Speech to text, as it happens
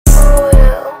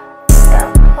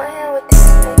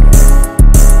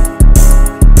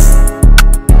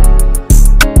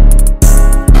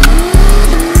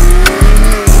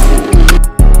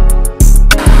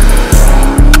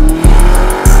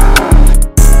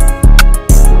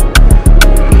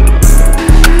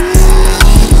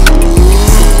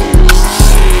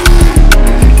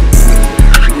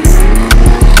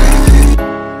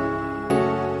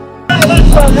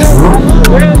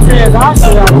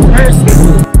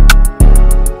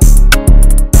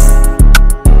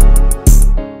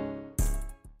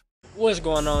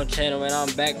going on, channel, man?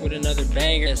 I'm back with another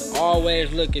banger. As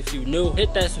always, look, if you new,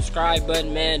 hit that subscribe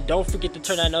button, man. Don't forget to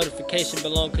turn that notification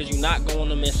bell on, because you're not going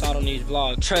to miss out on these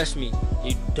vlogs. Trust me,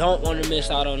 you don't want to miss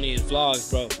out on these vlogs,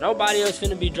 bro. Nobody else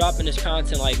finna be dropping this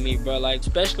content like me, bro. Like,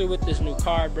 especially with this new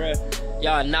car, bro.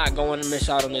 Y'all not going to miss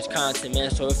out on this content, man.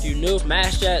 So if you new,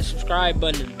 smash that subscribe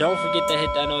button and don't forget to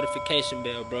hit that notification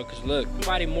bell, bro. Because look,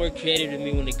 nobody more creative than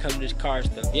me when it comes to this car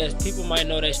stuff. Yes, people might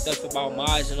know that stuff about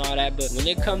mods and all that, but when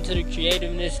it comes to the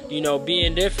creativeness, you know,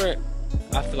 being different,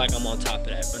 I feel like I'm on top of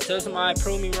that. But until somebody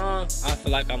prove me wrong, I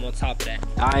feel like I'm on top of that.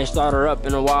 I ain't started her up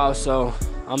in a while, so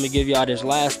I'm gonna give y'all this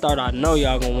last start. I know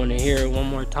y'all gonna want to hear it one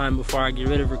more time before I get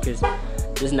rid of her, because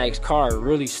this next car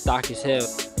really stock as hell.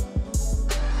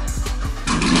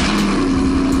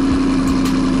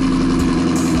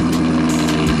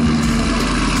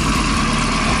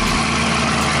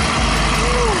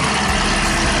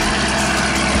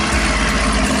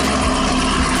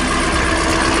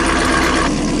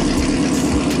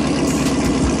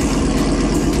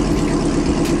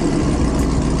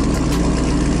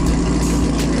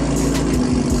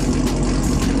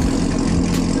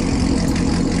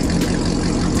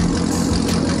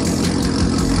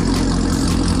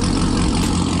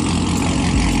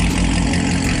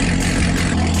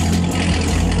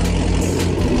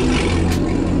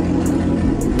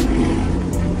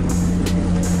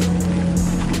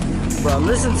 Bro,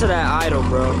 listen to that idle,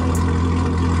 bro.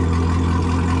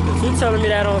 If you telling me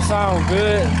that don't sound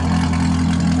good,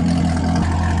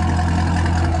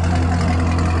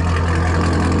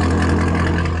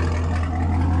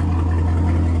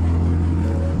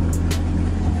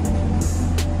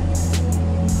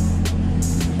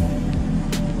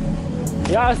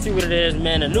 y'all see what it is,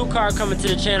 man. A new car coming to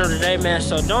the channel today, man.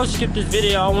 So don't skip this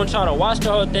video. I want y'all to watch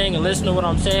the whole thing and listen to what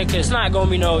I'm saying, because it's not gonna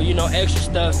be no, extra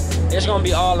stuff. It's gonna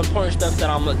be all important stuff that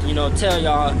I'm gonna, tell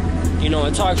y'all,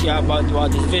 and talk to y'all about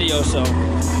throughout this video. So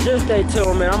just stay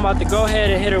tuned, man. I'm about to go ahead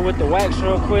and hit her with the wax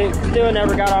real quick. Still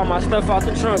never got all my stuff out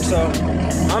the trunk, so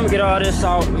I'm gonna get all this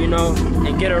out,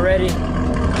 and get her ready.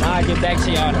 And I'll get back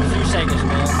to y'all in a few seconds,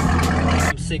 man.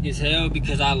 I'm sick as hell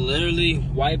because I literally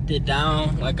wiped it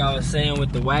down, like I was saying,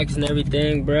 with the wax and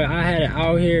everything, bro. I had it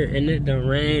out here and it done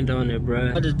rained on it,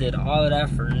 bro. I just did all of that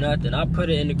for nothing. I put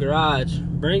it in the garage,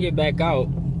 bring it back out.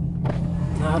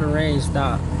 Now the rain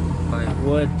stopped. Like,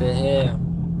 what the hell?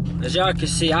 As y'all can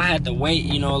see, I had to wait,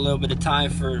 a little bit of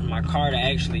time for my car to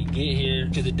actually get here,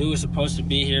 because the dude was supposed to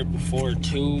be here before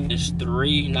 2. It's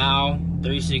 3 now,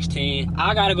 3:16.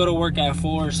 I gotta go to work at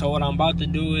 4, so what I'm about to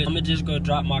do is I'm gonna just go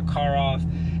drop my car off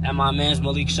at my man's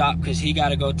Malik's shop, because he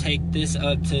gotta go take this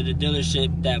up to the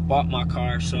dealership that bought my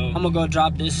car. So I'm gonna go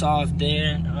drop this off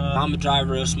there. I'm gonna drive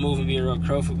real smooth and be real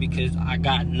crowful, because I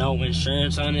got no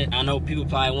insurance on it. I know people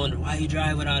probably wonder why you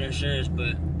drive without insurance,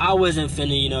 but I wasn't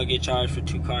finna, get charged for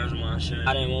 2 cars on my insurance.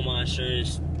 I didn't want my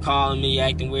insurance calling me,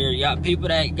 acting weird. Y'all people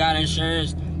that got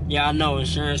insurance, yeah, I know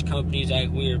insurance companies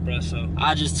act weird, bro. So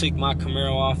I just took my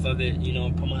Camaro off of it,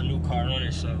 and put my new car on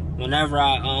it. So whenever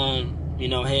I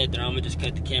head there, I'm gonna just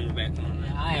cut the camera back on,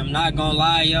 man. I am not gonna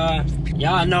lie, y'all.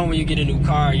 Y'all know when you get a new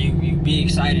car, you be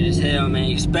excited as hell,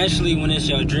 man, especially when it's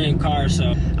your dream car.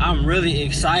 So I'm really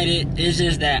excited. It's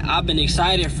just that I've been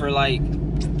excited for like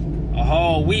a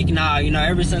whole week now,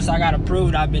 ever since I got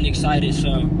approved, I've been excited.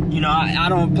 So, I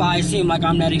don't probably seem like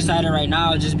I'm that excited right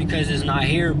now just because it's not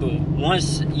here, but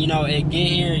once, it get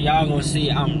here, y'all gonna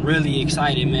see I'm really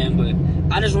excited, man.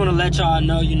 But I just want to let y'all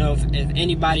know, if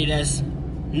anybody that's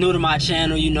new to my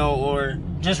channel, or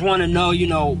just want to know,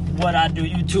 what I do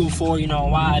YouTube for,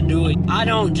 why I do it. I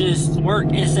don't just work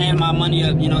and save my money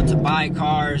up, to buy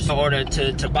cars or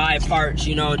to buy parts,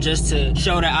 just to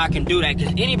show that I can do that.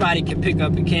 Because anybody can pick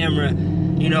up a camera,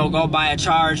 go buy a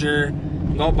Charger,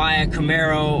 go buy a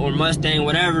Camaro or Mustang,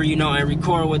 whatever, and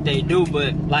record what they do.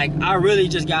 But like, I really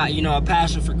just got, a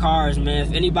passion for cars, man.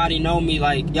 If anybody know me,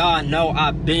 like, y'all know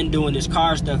I've been doing this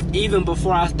car stuff. Even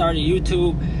before I started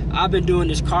YouTube, I've been doing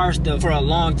this car stuff for a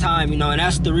long time, and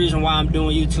that's the reason why I'm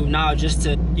doing YouTube now, just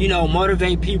to,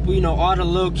 motivate people, all the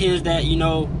little kids that,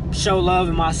 show love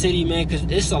in my city, man, because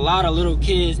it's a lot of little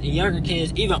kids and younger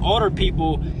kids, even older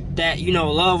people that,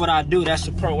 love what I do, that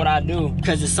support what I do,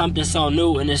 because it's something so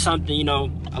new, and it's something,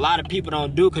 a lot of people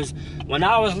don't do. Because when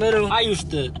I was little, I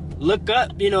used to look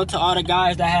up, to all the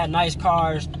guys that had nice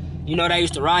cars, they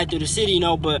used to ride through the city,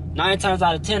 but 9 times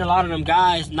out of 10, a lot of them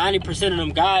guys, 90% of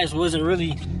them guys wasn't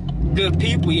really good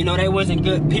people, they wasn't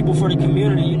good people for the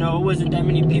community, it wasn't that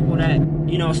many people that,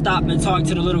 stop and talk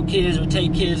to the little kids or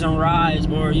take kids on rides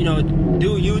or,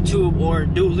 do YouTube or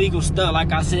do legal stuff.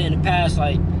 Like I said in the past,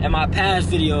 like in my past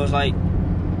videos, like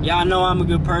Y'all know I'm a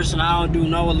good person. I don't do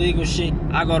no illegal shit.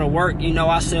 I go to work, you know,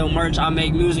 I sell merch, I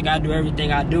make music, I do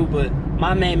everything I do, but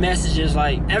my main message is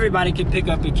like, everybody can pick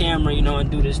up a camera, you know, and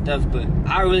do this stuff, but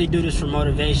I really do this for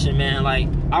motivation, man. Like,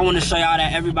 I want to show y'all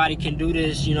that everybody can do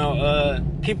this, you know,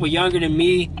 people younger than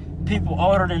me, people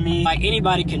older than me, like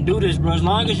anybody can do this, bro. As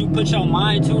long as you put your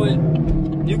mind to it,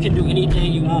 you can do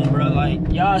anything you want, bro. Like,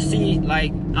 y'all see,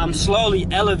 like, I'm slowly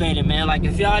elevating, man. Like,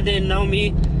 if y'all didn't know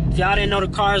me, if y'all didn't know the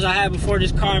cars I had before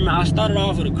this car, man, I started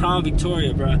off with a Crown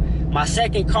Victoria, bro. My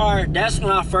second car, that's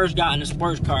when I first got into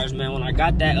sports cars, man, when I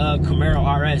got that Camaro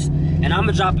RS. And I'm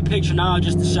gonna drop a picture now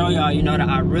just to show y'all, you know, that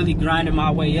I really grinded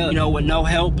my way up, you know, with no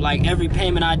help. Like, every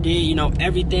payment I did, you know,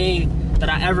 everything that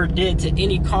I ever did to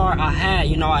any car I had,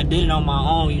 you know, I did it on my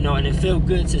own, you know, and it felt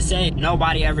good to say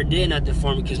nobody ever did nothing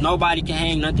for me, because nobody can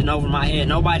hang nothing over my head.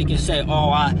 Nobody can say, oh,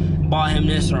 I bought him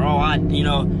this, or oh, I, you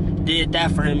know, did that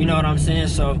for him, you know what I'm saying?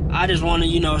 So I just want to,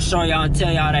 you know, show y'all and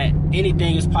tell y'all that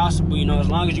anything is possible, you know, as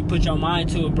long as you put your mind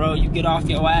to it, bro. You get off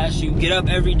your ass, you get up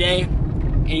every day,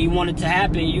 and you want it to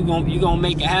happen, you gonna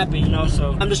make it happen, you know?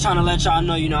 So I'm just trying to let y'all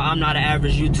know, you know, I'm not an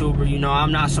average YouTuber, you know,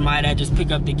 I'm not somebody that just pick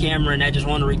up the camera and that just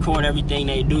want to record everything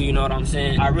they do, you know what I'm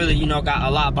saying? I really, you know, got a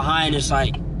lot behind this.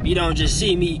 Like, you don't just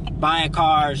see me buying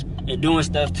cars and doing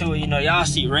stuff too, you know. Y'all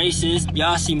see races,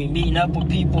 y'all see me meeting up with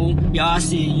people, y'all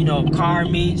see, you know, car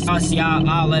meets, y'all see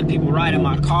I'll let people ride in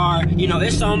my car, you know.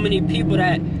 It's so many people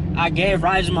that I gave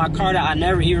rides in my car that I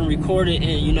never even recorded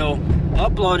and, you know,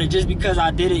 uploaded just because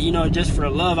I did it, you know, just for the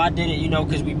love. I did it, you know,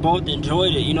 because we both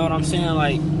enjoyed it, you know what I'm saying?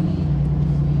 Like,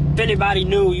 if anybody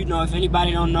new, you know, if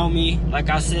anybody don't know me, like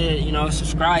I said, you know,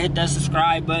 subscribe, hit that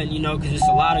subscribe button, you know, because it's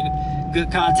a lot of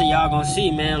good content y'all gonna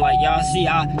see, man. Like, y'all see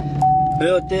I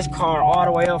built this car all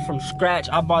the way up from scratch.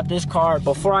 I bought this car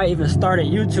before I even started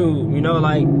YouTube, you know.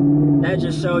 Like, that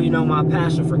just show, you know, my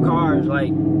passion for cars.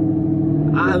 Like,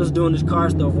 I was doing this car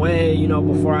stuff way, you know,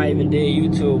 before I even did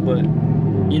YouTube. But,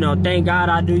 you know, thank God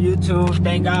I do YouTube.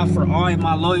 Thank God for all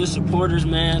my loyal supporters,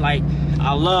 man. Like,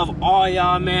 I love all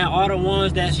y'all, man. All the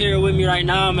ones that's here with me right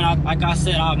now, man. Like I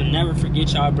said, I will never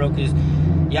forget y'all, bro, because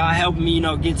y'all helping me, you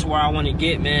know, get to where I want to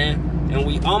get, man. And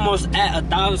we almost at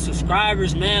 1,000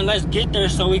 subscribers, man. Let's get there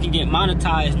so we can get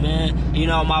monetized, man. You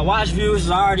know, my watch views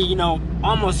is already, you know,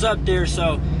 almost up there.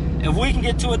 So if we can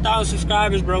get to 1,000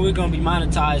 subscribers, bro, we're gonna be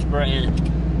monetized, bro. And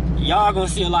y'all gonna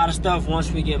see a lot of stuff once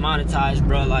we get monetized,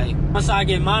 bro. Like, once I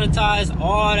get monetized,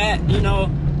 all that, you know,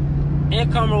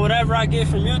 income or whatever I get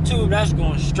from YouTube, that's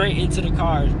going straight into the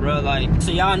cars, bro. Like,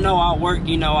 so y'all know I work,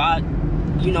 you know, I,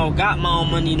 you know, got my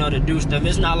own money, you know, to do stuff.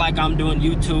 It's not like I'm doing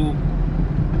YouTube,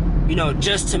 you know,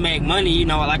 just to make money. You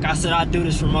know, like I said, I do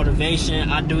this for motivation.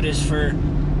 I do this for,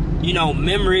 you know,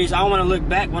 memories. I want to look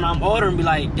back when I'm older and be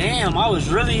like, damn, I was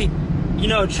really, you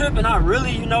know, tripping. I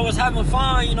really, you know, was having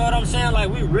fun. You know what I'm saying? Like,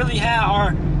 we really had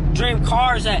our dream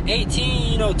cars at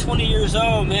 18, you know, 20 years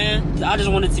old, man. I just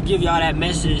wanted to give y'all that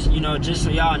message, you know, just so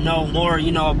y'all know more,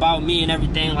 you know, about me and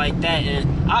everything like that.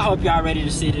 And I hope y'all ready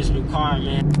to see this new car,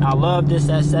 man. I love this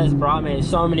SS, bro. I made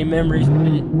so many memories with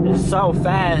it. It's so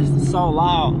fast, it's so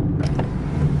loud.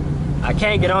 I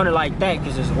can't get on it like that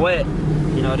because it's wet.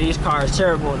 You know, these cars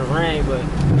terrible in the rain, but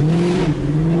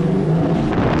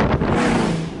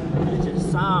it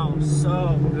just sounds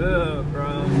so good,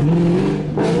 bro.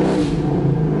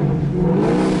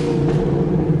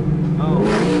 Oh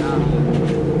my God.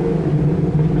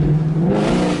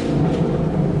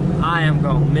 I am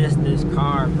gonna miss this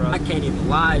car, bro. I can't even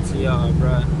lie to y'all,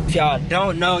 bro. If y'all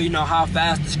don't know, you know, how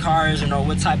fast this car is, you know,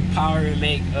 what type of power it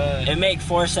make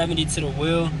 470 to the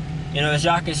wheel. You know, as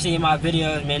y'all can see in my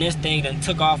videos, man, this thing done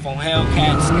took off on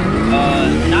Hellcats.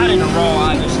 Not in a row,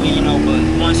 obviously, you know,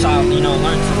 but once I, you know,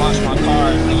 learned to launch my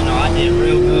car, you know, I did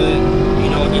real good, you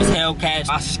know, against Hellcats.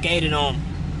 I skated on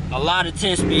a lot of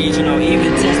 10 speeds, you know,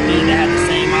 even 10 speeds that had the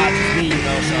same odds as me, you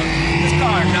know, so this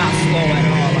car is not slow at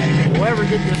all. Like, whoever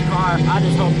get this car, I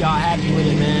just hope y'all happy with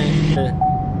it,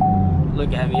 man.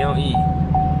 Look at me, don't eat.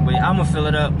 But I'm gonna fill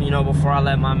it up, you know, before I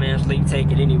let my man Sleep take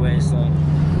it anyway, so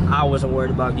I wasn't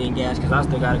worried about getting gas because I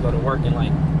still got to go to work in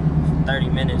like 30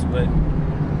 minutes, but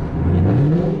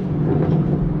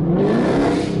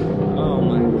oh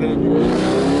my goodness.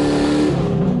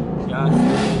 Y'all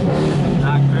see,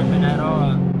 not gripping at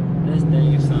all. This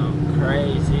thing sounds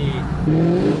crazy.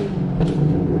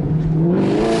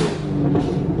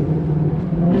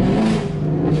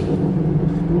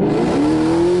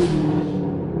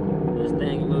 This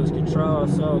thing lose control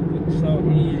so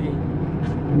easy.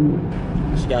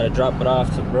 Just gotta drop it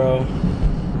off to bro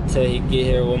until he get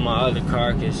here with my other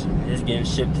car, cause it's getting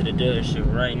shipped to the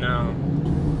dealership right now.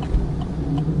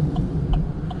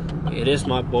 Yeah, this is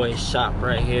my boy's shop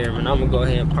right here, man. I'm gonna go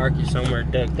ahead and park it somewhere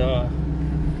decked off.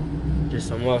 Just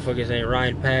some motherfuckers ain't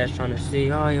riding past trying to see,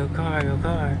 oh, your car, your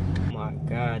car. Oh my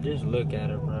God, just look at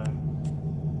it, bro.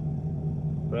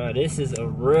 Bro, this is a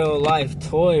real life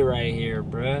toy right here,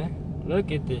 bro.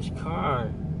 Look at this car.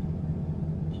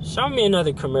 Show me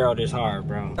another Camaro this hard,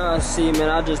 bro. See, man,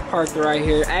 I just parked right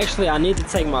here. Actually, I need to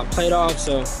take my plate off,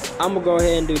 so I'm gonna go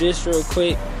ahead and do this real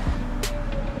quick.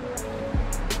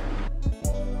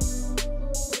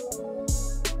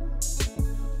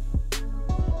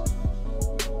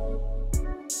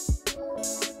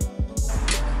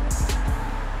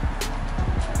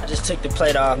 I just took the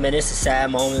plate off, man. It's a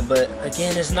sad moment, but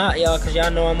again, it's not, y'all, because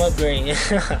y'all know I'm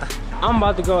upgrading. I'm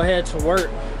about to go ahead to work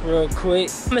real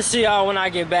quick. I'm gonna see y'all when I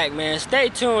get back, man. Stay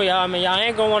tuned, y'all, man. Y'all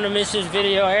ain't gonna want to miss this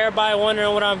video. Everybody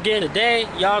wondering what I'm getting today,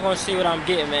 y'all gonna see what I'm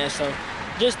getting, man. So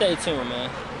just stay tuned, man.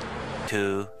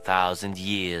 2,000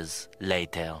 years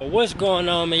later. What's going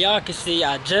on, man? Y'all can see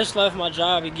I just left my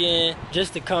job again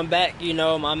just to come back. You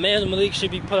know, my man Malik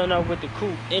should be pulling up with the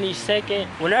coupe any second.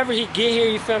 Whenever he get here,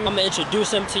 you feel me, I'm gonna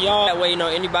introduce him to y'all. That way, you know,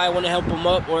 anybody want to help him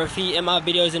up, or if he in my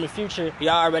videos in the future,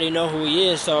 y'all already know who he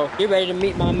is. So get ready to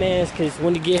meet my mans, because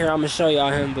when he get here, I'm gonna show y'all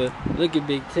him. But look at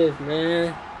Big Tiff,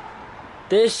 man.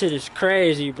 This shit is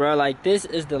crazy, bro. Like, this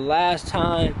is the last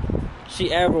time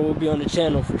she ever will be on the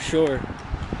channel for sure.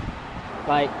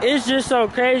 Like, it's just so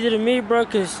crazy to me, bro,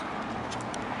 because,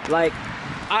 like,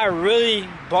 I really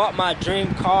bought my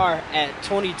dream car at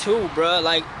 22, bro.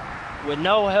 Like, with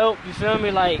no help, you feel me?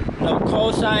 Like, no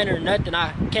cosign or nothing.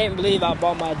 I can't believe I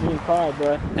bought my dream car,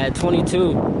 bro, at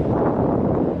 22.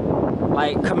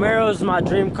 Like, Camaro's my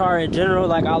dream car in general.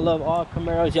 Like, I love all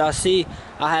Camaros. Y'all see,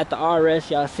 I had the RS.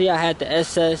 Y'all see, I had the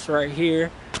SS right here.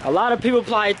 A lot of people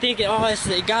probably thinking, oh,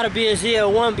 it gotta be a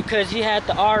ZL1 because he had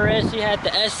the RS, he had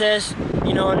the SS,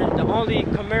 you know, and the only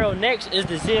Camaro next is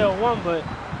the ZL1, but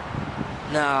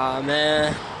nah,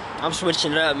 man. I'm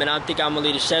switching it up, man. I think I'm gonna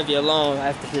leave the Chevy alone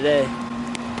after today. What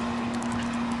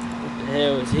the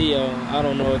hell is he on? I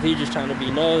don't know if he just trying to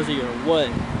be nosy or what,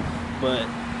 but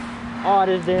all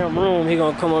this damn room, he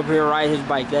gonna come up here and ride his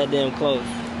bike that damn close.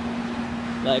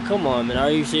 Like, come on, man.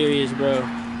 Are you serious, bro?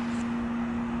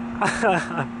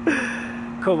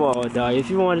 Come on, dog. If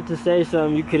you wanted to say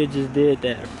something, you could have just did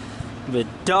that. But,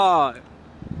 dog,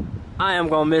 I am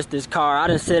gonna miss this car. I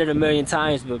done said it a million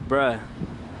times, but, bruh,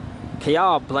 can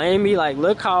y'all blame me? Like,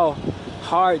 look how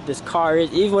hard this car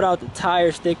is. Even without the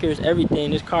tire stickers, everything,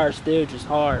 this car is still just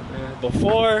hard, man.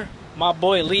 Before my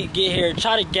boy Elite get here,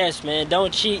 try to guess, man.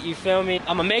 Don't cheat, you feel me?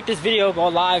 I'm gonna make this video go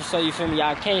live, so you feel me?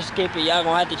 Y'all can't skip it. Y'all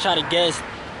gonna have to try to guess.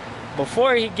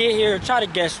 Before he get here, try to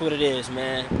guess what it is,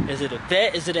 man. Is it a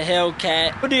Vet? Is it a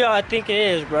Hellcat? What do y'all think it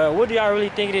is, bro? What do y'all really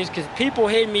think it is? Because people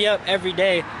hit me up every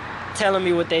day telling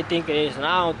me what they think it is, and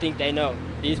I don't think they know.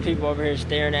 These people over here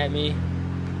staring at me,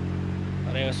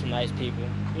 oh, they are some nice people.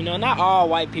 You know, not all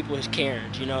white people is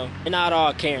Karens, you know? They're not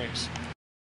all Karens.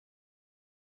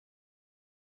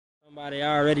 Somebody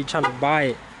already trying to buy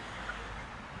it.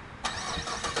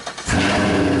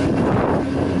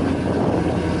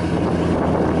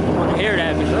 Hear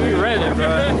that, bitch. Let me rev it,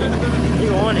 bro. You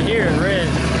don't want to hear it rev.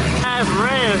 That's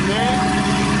rev, man.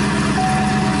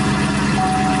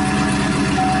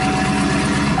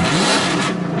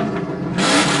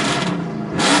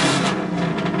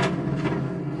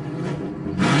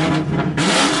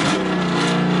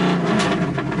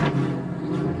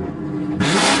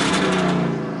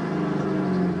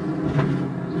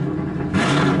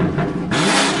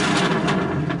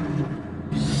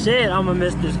 Shit, I'm gonna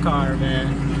miss this car,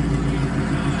 man.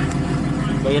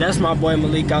 But yeah, that's my boy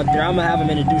Malik out there. I'm gonna have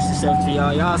him introduce himself to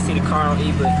y'all. Y'all see the car on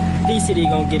E, but he said he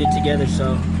gonna get it together,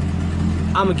 so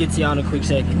I'm gonna get to y'all in a quick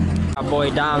second. My boy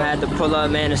Dom had to pull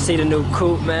up, man, to see the new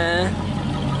coupe, man.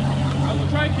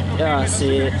 Yeah, I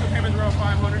see it. That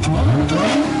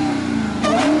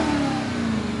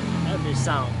bitch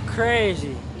sound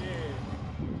crazy.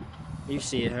 You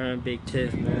see it, her and Big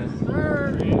Tiff, man.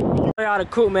 Y'all the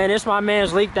coupe, man. It's my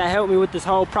man's Leak that helped me with this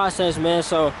whole process, man.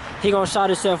 So he gonna shout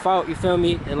himself out, you feel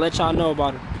me, and let y'all know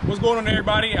about him. What's going on,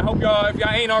 everybody? I hope y'all, if y'all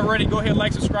ain't already, go ahead,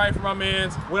 like, subscribe for my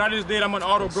mans. What I just did, I'm an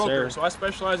auto broker, so I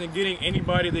specialize in getting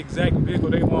anybody the exact vehicle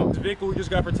they want. The vehicle we just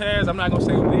got for Taz, I'm not gonna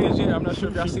say what it is yet. I'm not sure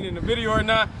if y'all seen it in the video or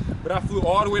not, but I flew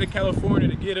all the way to California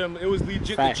to get him. It was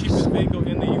legit the cheapest vehicle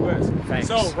in the U.S.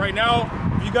 So right now,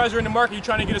 if you guys are in the market, you're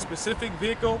trying to get a specific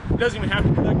vehicle, it doesn't even have to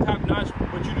be like top notch,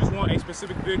 but you just want a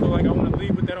specific vehicle, like I want to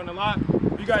leave with that on the lot.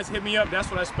 If you guys hit me up, that's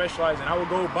what I specialize in. I will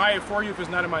go buy it for you if it's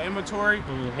not in my inventory,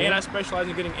 and I specialize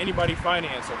in getting anybody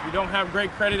financed. So if you don't have great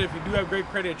credit, if you do have great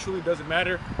credit, it truly doesn't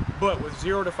matter. But with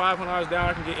 $0 to $500 down,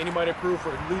 I can get anybody approved for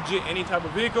legit any type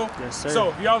of vehicle. Yes, sir. So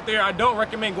if you're out there, I don't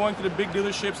recommend going to the big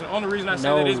dealerships. And the only reason I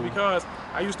say that is because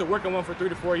I used to work in one for 3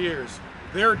 to 4 years.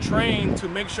 They're trained to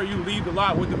make sure you leave the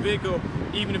lot with the vehicle,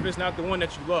 even if it's not the one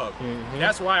that you love.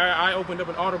 That's why I opened up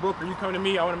an auto broker. You come to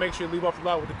me, I want to make sure you leave off the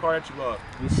lot with the car that you love.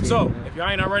 So if y'all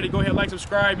ain't already, go ahead, like,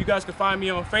 subscribe. You guys can find me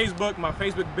on Facebook. My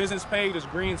Facebook business page is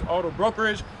Green's Auto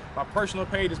Brokerage. My personal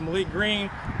page is Malik Green.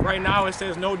 Right now it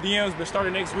says no DMs, but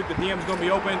starting next week the DM's gonna be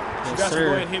open. So you guys can go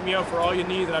ahead and hit me up for all your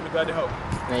needs, and I'll be glad to help.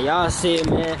 Man, y'all see it,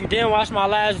 man. If you didn't watch my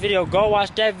last video, go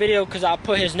watch that video, because I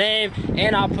put his name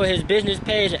and I put his business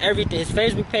page and everything, his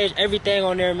Facebook page, everything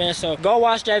on there, man. So go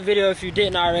watch that video if you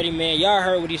didn't already, man. Y'all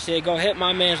heard what he said. Go hit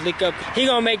my man's link up. He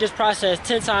gonna make this process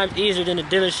 10 times easier than the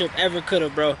dealership ever could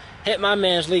have, bro. Hit my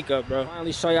man's link up, bro.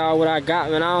 Finally show y'all what I got,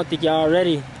 man. I don't think y'all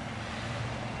ready.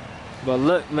 But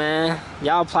look, man,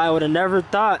 y'all probably would have never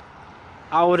thought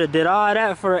I would have did all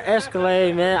that for an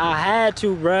Escalade, man. I had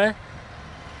to, bruh.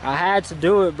 I had to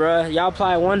do it, bruh. Y'all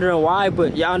probably wondering why,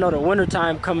 but y'all know the winter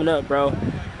time coming up, bro.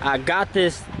 I got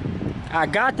this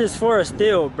for a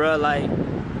steal, bruh. Like,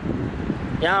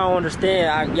 y'all don't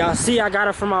understand. Y'all see I got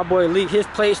it from my boy Leak. His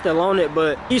plate's still on it,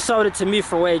 but he sold it to me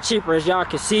for way cheaper. As y'all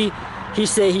can see, he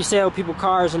said he sell people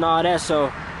cars and all that,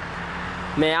 so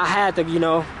man, I had to, you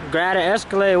know, grab an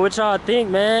Escalade. What y'all think,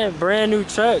 man? Brand new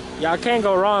truck. Y'all can't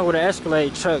go wrong with an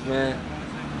Escalade truck, man.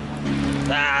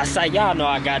 It's like, y'all know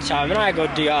I got y'all, man. I ain't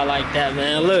gonna do y'all like that,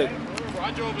 man. Look,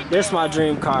 this is my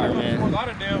dream car, man.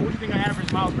 What do you think I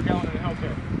average miles per gallon in the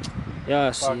Hellcat?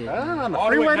 Y'all see it. On the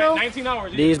freeway, though? 19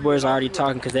 hours. These boys already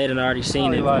talking because they done already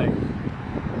seen it. Like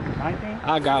 19?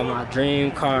 I got my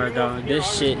dream car, dog.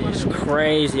 This shit is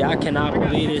crazy. I cannot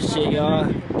believe this shit,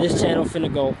 y'all. This channel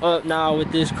finna go up now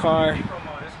with this car.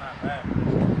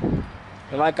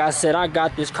 And like I said, I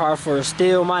got this car for a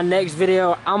steal. My next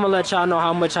video, I'm gonna let y'all know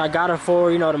how much I got it for,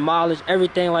 you know, the mileage,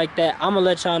 everything like that. I'm gonna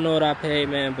let y'all know what I paid,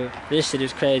 man. But this shit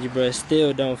is crazy, bro. It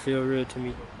still don't feel real to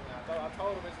me. I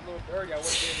told him it's a little dirty. I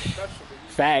wasn't getting the special.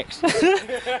 Facts.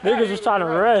 Niggas was trying to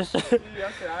rush. Yeah, I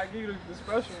said, I give you the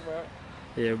special, bro.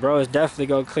 Yeah, bro, it's definitely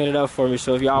gonna clean it up for me.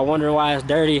 So if y'all wondering why it's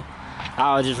dirty,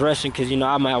 I was just rushing because, you know,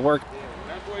 I'm at work.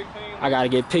 I gotta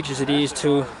get pictures of these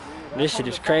two. This shit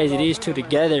is crazy. These two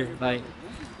together, like,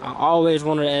 I always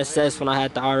wanted an SS when I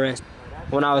had the RS.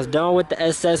 When I was done with the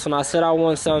SS, when I said I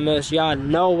want something else, y'all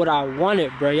know what I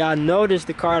wanted, bro. Y'all know this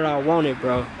the car that I wanted,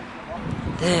 bro.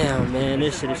 Damn, man,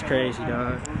 this shit is crazy,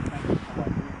 dog.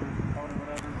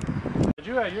 Did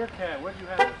you have your cat? What did you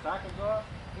have? The stockings off?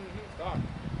 Stop.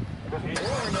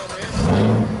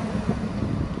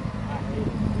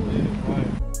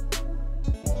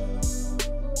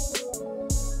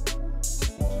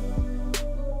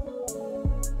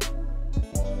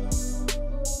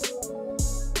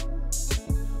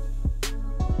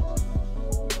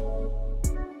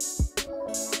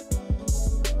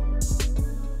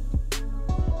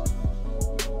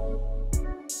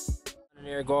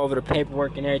 Go over the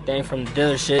paperwork and everything from the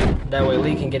dealership. That way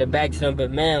Lee can get it back to them.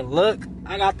 But man, look,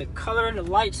 I got the color and the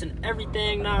lights and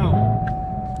everything now.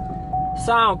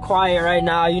 Sound quiet right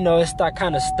now, you know, it's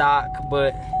kind of stock,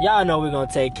 but y'all know we're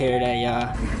gonna take care of that,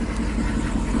 y'all.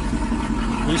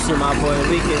 You see my boy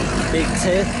Leakin' Big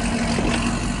Tip.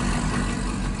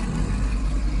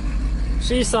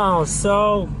 She sounds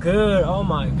so good, oh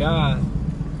my god.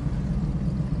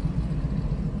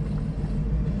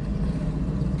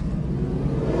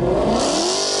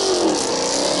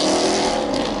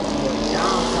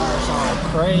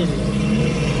 Crazy.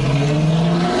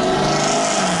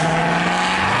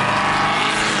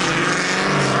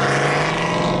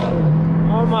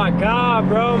 Oh my god,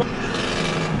 bro.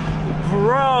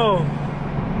 Bro.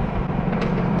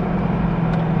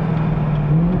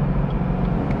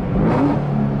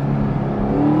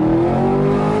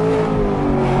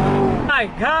 My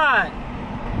god.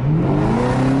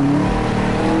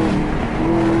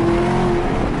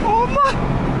 Oh my.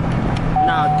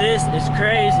 Now this is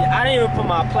crazy. I didn't even put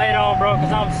my plate on, bro,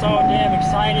 because I'm so damn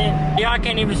excited. Y'all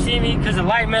can't even see me because the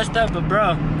light messed up, but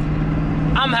bro,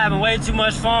 I'm having way too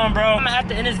much fun, bro. I'm gonna have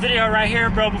to end this video right here,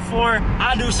 bro, before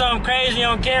I do something crazy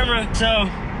on camera. So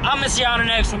I'm gonna see y'all in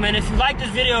the next one, man. If you like this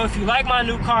video, if you like my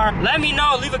new car, let me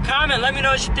know. Leave a comment. Let me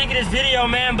know what you think of this video,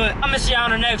 man. But I'm gonna see y'all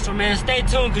in the next one, man. Stay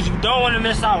tuned because you don't want to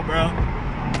miss out, bro.